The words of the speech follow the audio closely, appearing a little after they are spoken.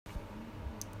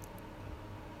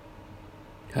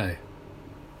Hi.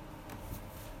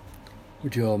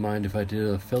 Would you all mind if I did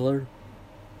a filler?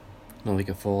 Not like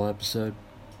a full episode?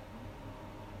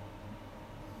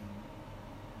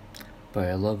 But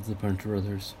I love the Punch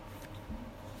Brothers.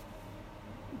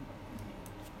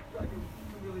 I can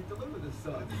really deliver this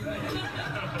song.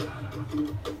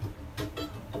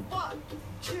 One,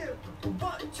 two,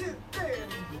 three.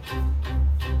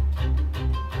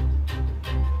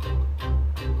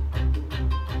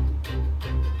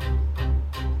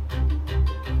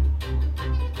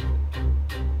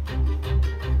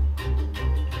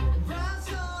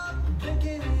 Rise up,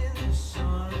 blinking in the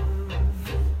sun.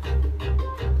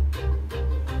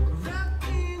 Wrapped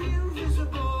in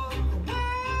invisible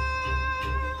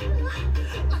web,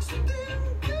 like something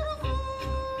beautiful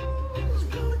is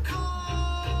gonna come.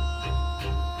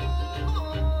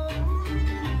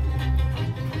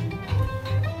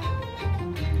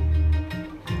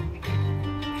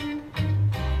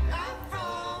 Out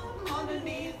from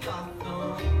underneath our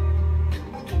thumb.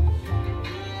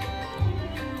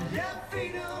 Let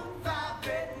freedom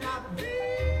vibrate, not be.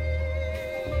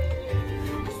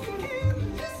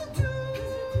 Listen to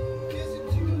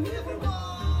everyone.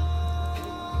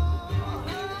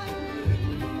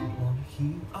 Wanna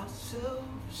hear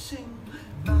ourselves sing,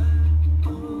 my oh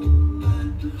my,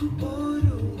 what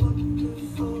a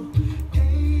wonderful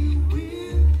day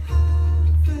we're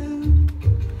having.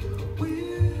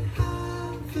 We're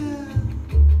having.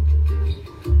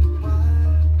 Why,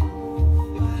 oh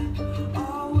why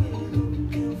are we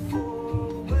looking for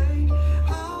a way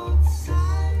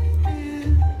outside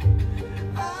here?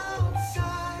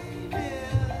 Outside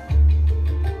here.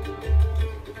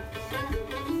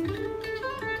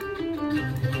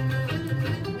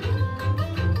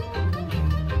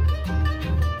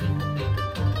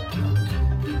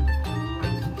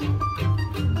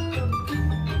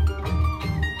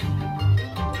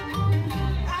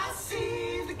 I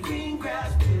see the green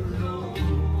grass below.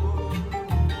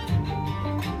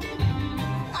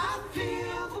 I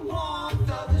feel the warmth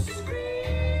of the screen.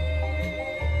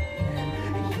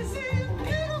 Is it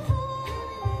beautiful?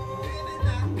 Living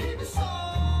that baby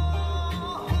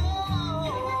song.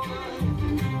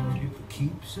 It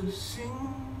keeps us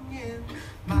singing.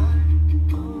 My,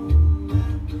 oh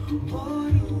my,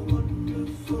 what a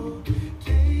wonderful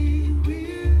day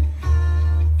we're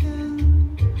having.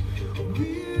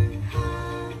 We're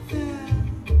having.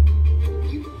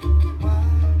 Why,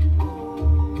 oh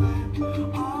why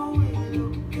are we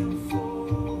looking for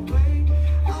a way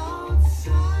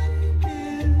outside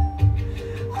here?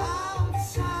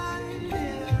 Outside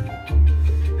here.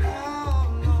 How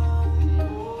long,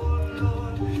 oh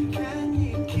Lord, can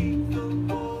you keep the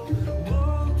whole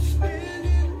world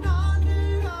spinning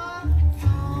under our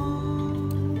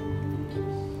thumbs?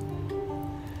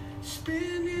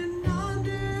 Spinning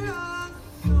under our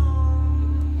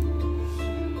thumbs.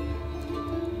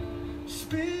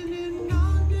 Spinning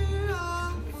under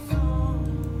our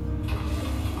thumbs.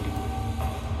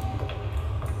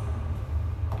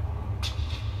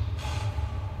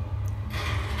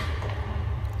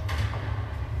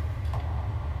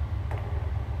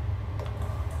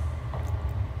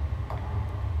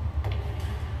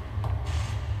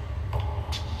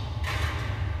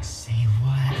 Say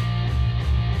what?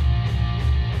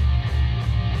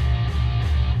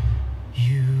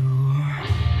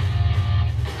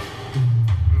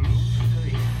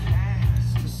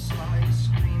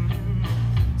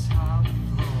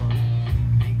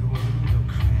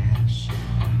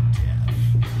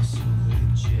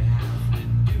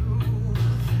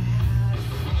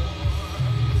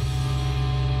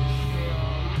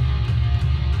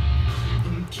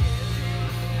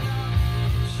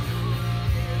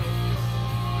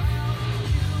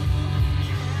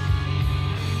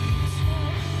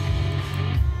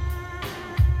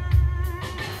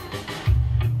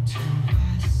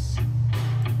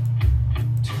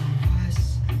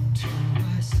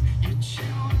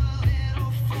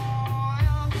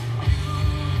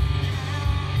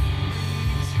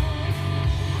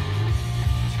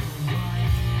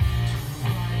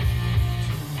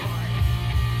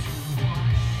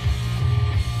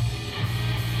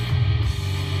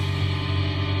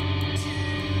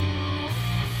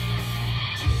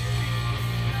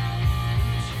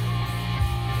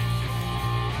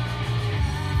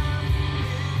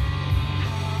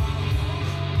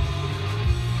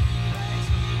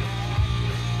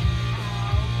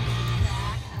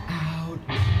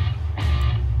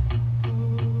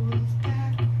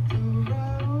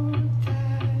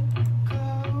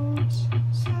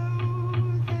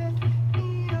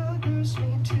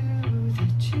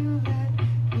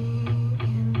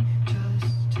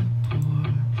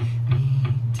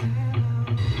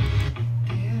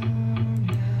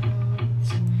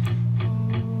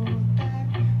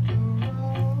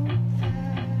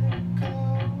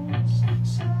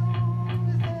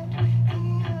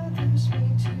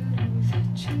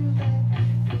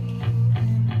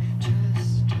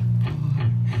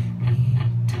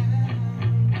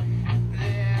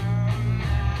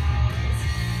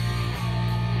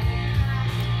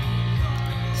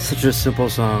 Such a simple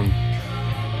song.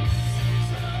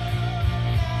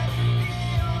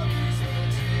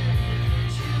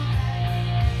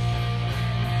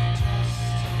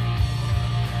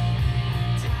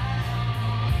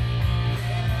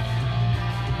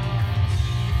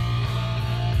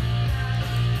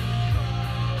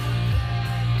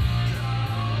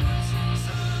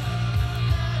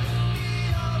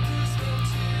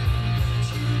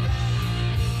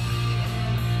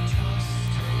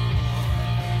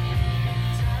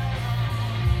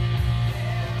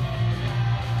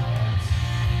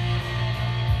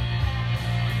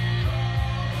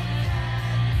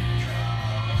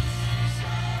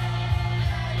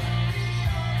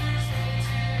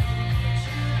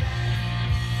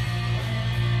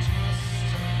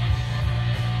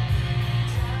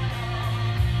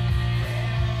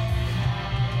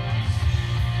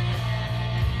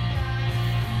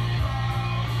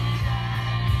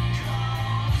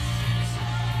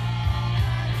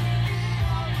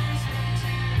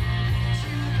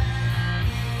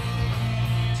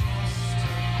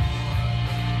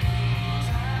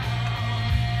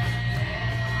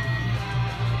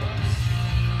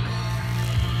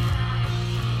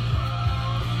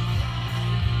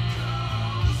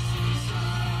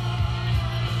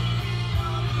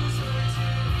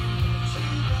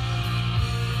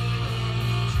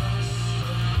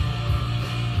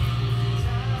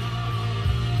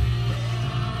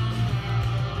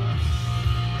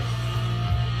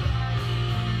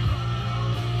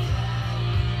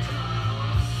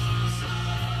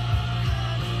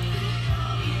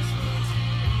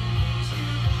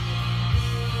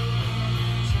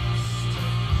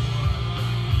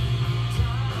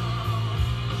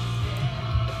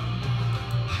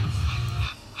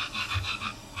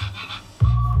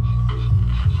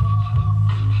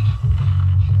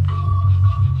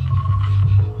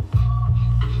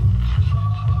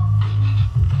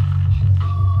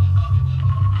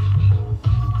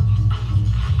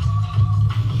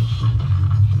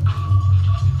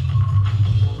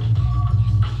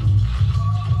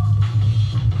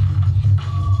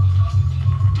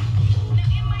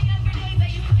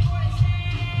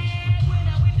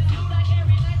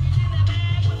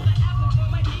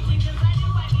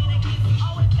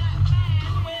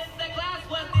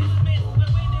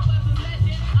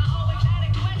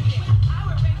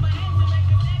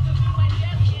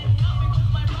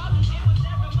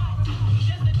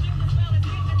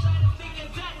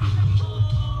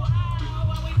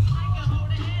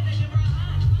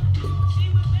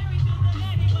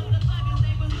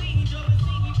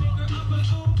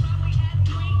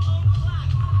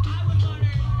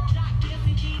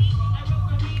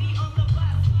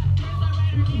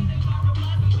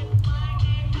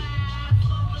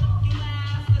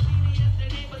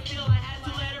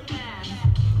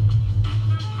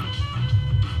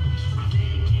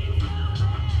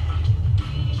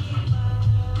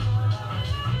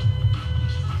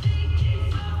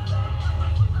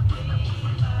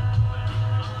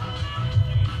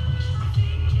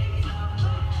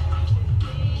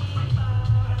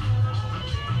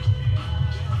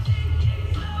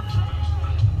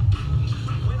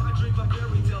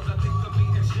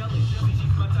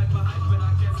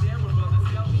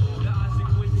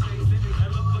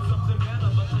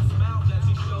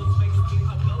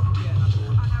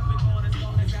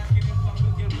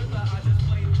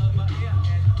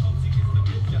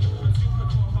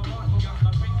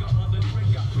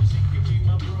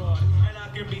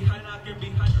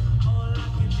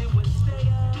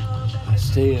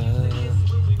 Stay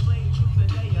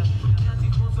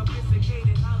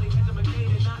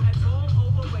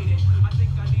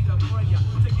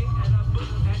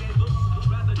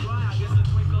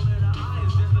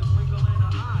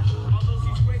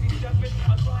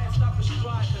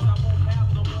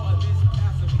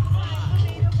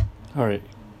Alright,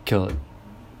 kill it.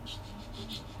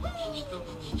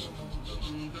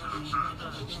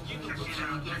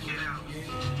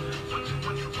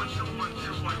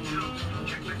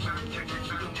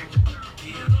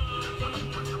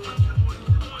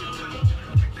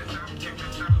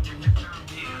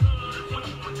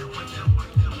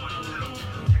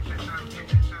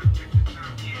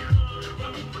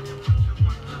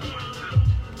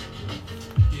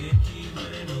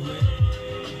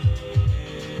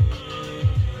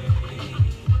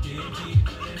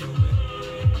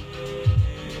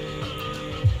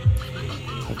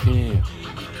 Okay.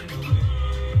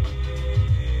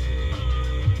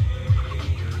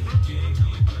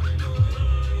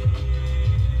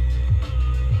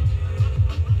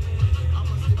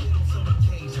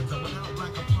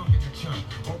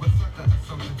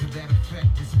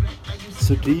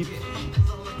 So deep.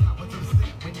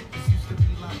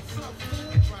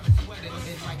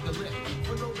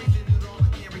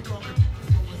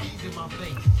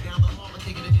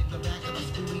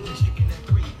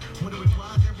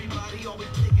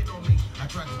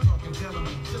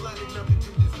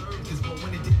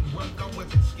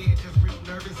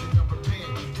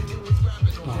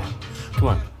 Come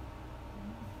on.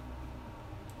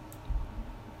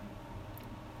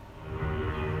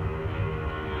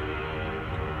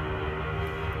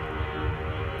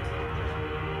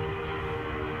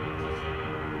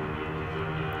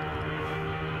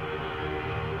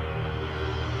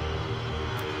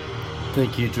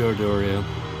 Thank you, Jordorio.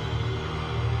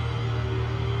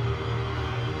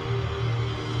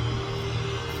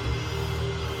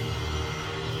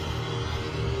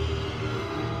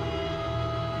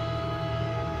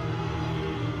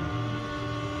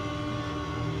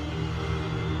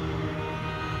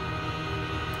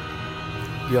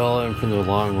 Y'all in for the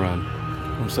long run.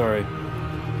 I'm sorry.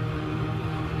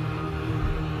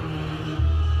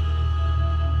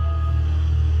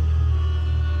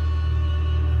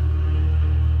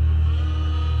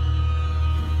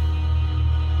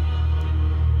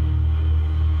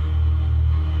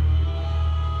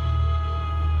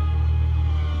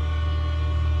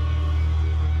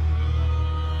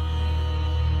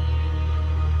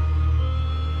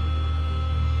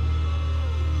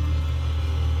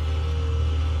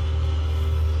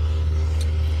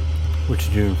 What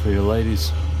you doing for your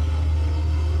ladies?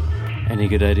 Any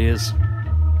good ideas?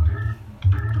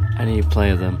 I need to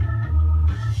play them.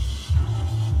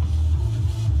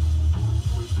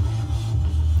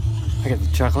 I got the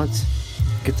chocolates.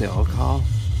 Get the alcohol.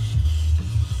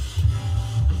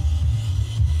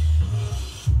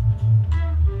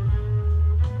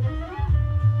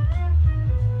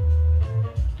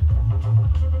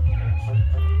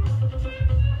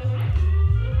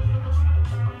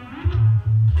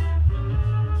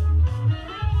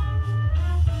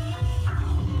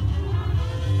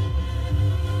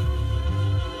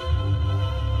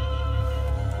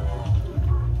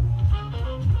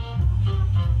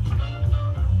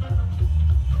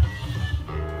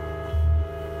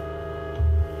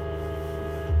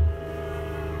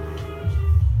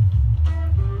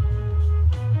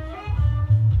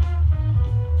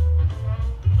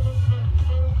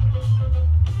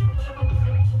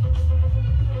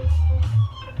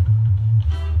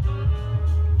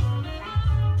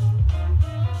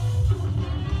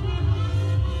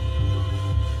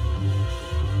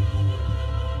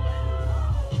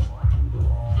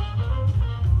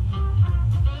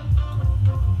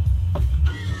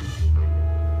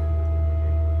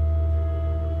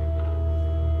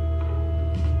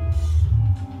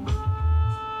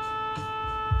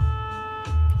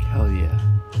 Hell yeah.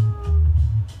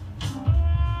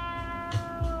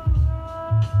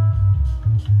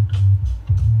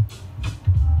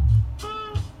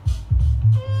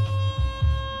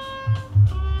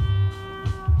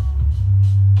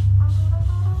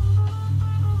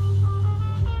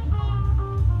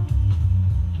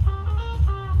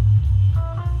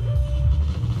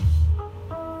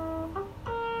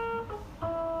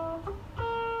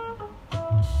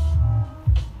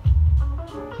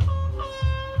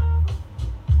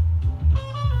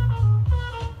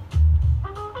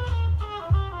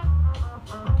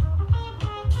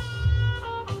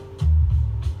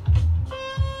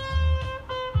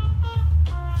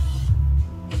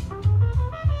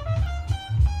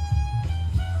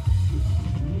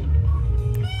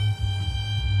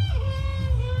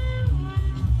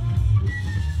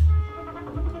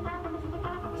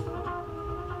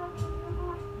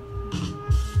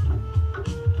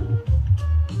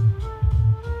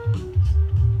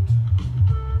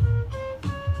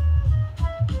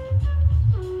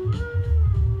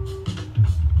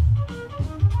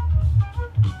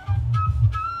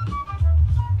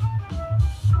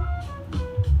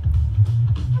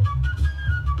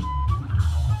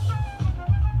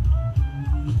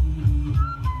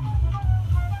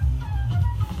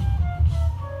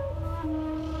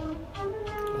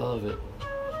 Love it.